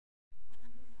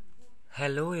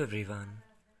Hello everyone,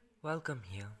 welcome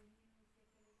here.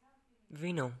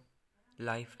 We know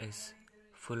life is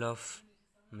full of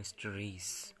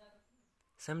mysteries.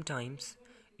 Sometimes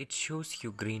it shows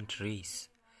you green trees,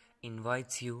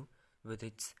 invites you with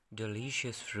its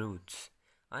delicious fruits,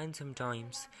 and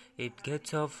sometimes it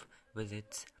gets off with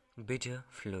its bitter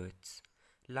fluids.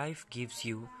 Life gives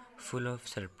you full of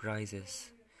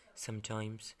surprises.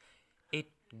 Sometimes it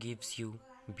gives you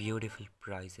beautiful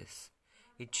prizes.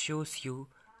 It shows you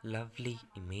lovely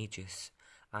images,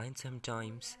 and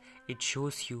sometimes it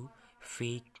shows you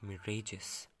fake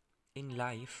mirages. In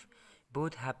life,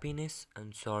 both happiness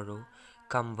and sorrow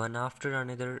come one after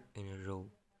another in a row.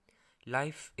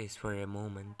 Life is for a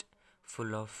moment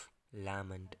full of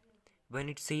lament. When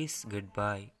it says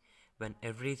goodbye, when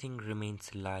everything remains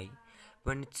a lie,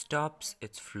 when it stops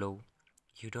its flow,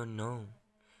 you don't know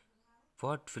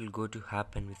what will go to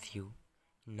happen with you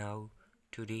now,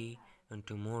 today, and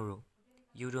tomorrow.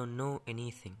 You don't know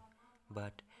anything,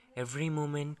 but every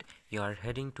moment you are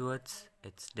heading towards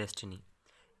its destiny.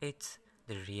 It's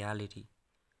the reality.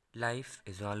 Life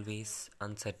is always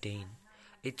uncertain.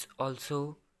 It's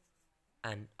also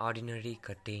an ordinary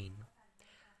curtain.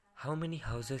 How many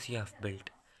houses you have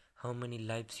built, how many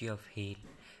lives you have healed,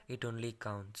 it only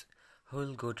counts.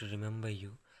 Who'll go to remember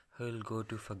you, who'll go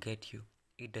to forget you,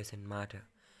 it doesn't matter.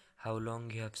 How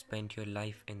long you have spent your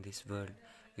life in this world,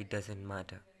 it doesn't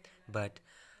matter. But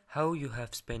how you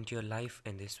have spent your life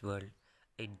in this world,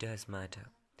 it does matter.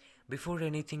 Before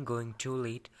anything going too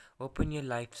late, open your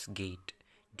life's gate.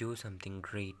 Do something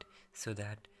great so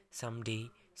that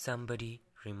someday somebody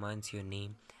reminds your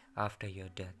name after your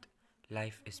death.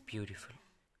 Life is beautiful.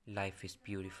 Life is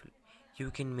beautiful.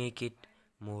 You can make it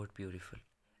more beautiful.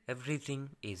 Everything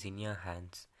is in your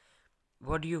hands.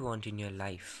 What do you want in your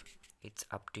life? It's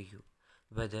up to you.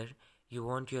 Whether you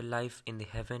want your life in the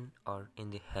heaven or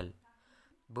in the hell.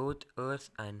 Both earth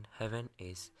and heaven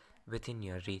is within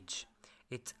your reach.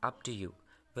 It's up to you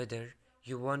whether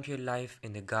you want your life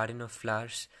in the garden of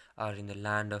flowers or in the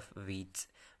land of weeds,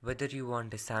 whether you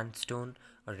want a sandstone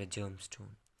or a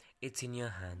gemstone. It's in your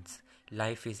hands.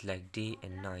 Life is like day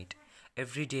and night.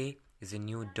 Every day is a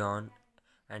new dawn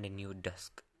and a new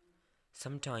dusk.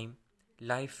 Sometime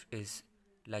life is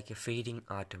like a fading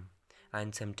autumn,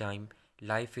 and sometime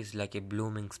life is like a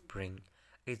blooming spring.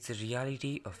 It's the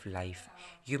reality of life.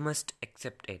 You must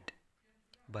accept it,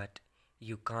 but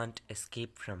you can't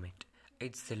escape from it.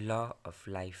 It's the law of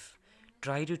life.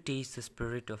 Try to taste the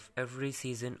spirit of every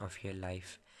season of your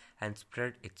life and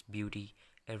spread its beauty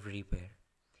everywhere.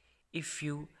 If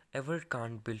you ever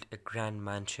can't build a grand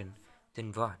mansion,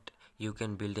 then what? You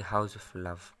can build a house of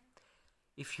love.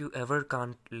 If you ever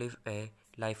can't live a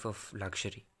life of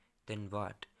luxury, then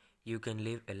what? You can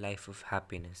live a life of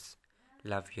happiness.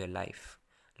 Love your life.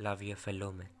 Love your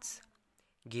fellow mates.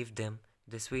 Give them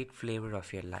the sweet flavor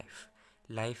of your life.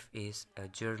 Life is a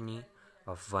journey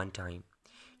of one time.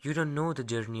 You don't know the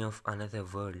journey of another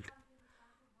world.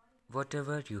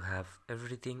 Whatever you have,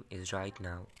 everything is right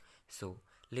now. So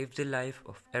live the life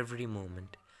of every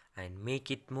moment and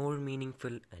make it more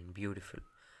meaningful and beautiful.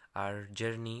 Our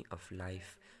journey of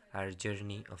life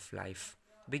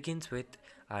begins with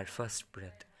our first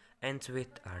breath, ends with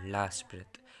our last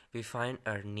breath. We find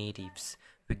our natives,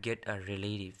 we get our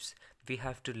relatives. We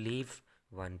have to leave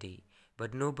one day,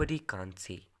 but nobody can't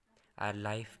say. Our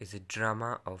life is a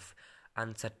drama of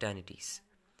uncertainties.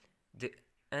 The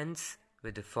ends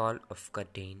with the fall of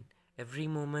curtain. Every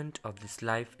moment of this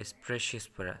life is precious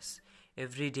for us.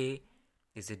 Every day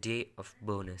is a day of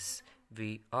bonus.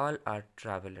 We all are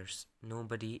travelers.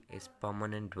 Nobody is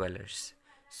permanent dwellers.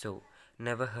 So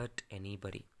never hurt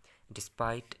anybody.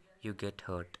 Despite you get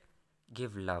hurt,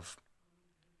 give love,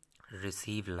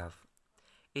 receive love.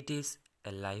 It is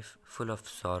a life full of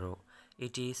sorrow.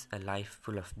 It is a life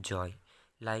full of joy,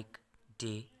 like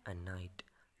day and night.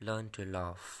 Learn to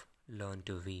laugh, learn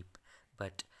to weep,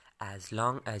 but as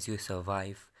long as you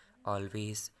survive,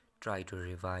 always try to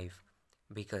revive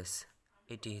because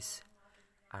it is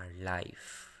our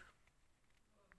life.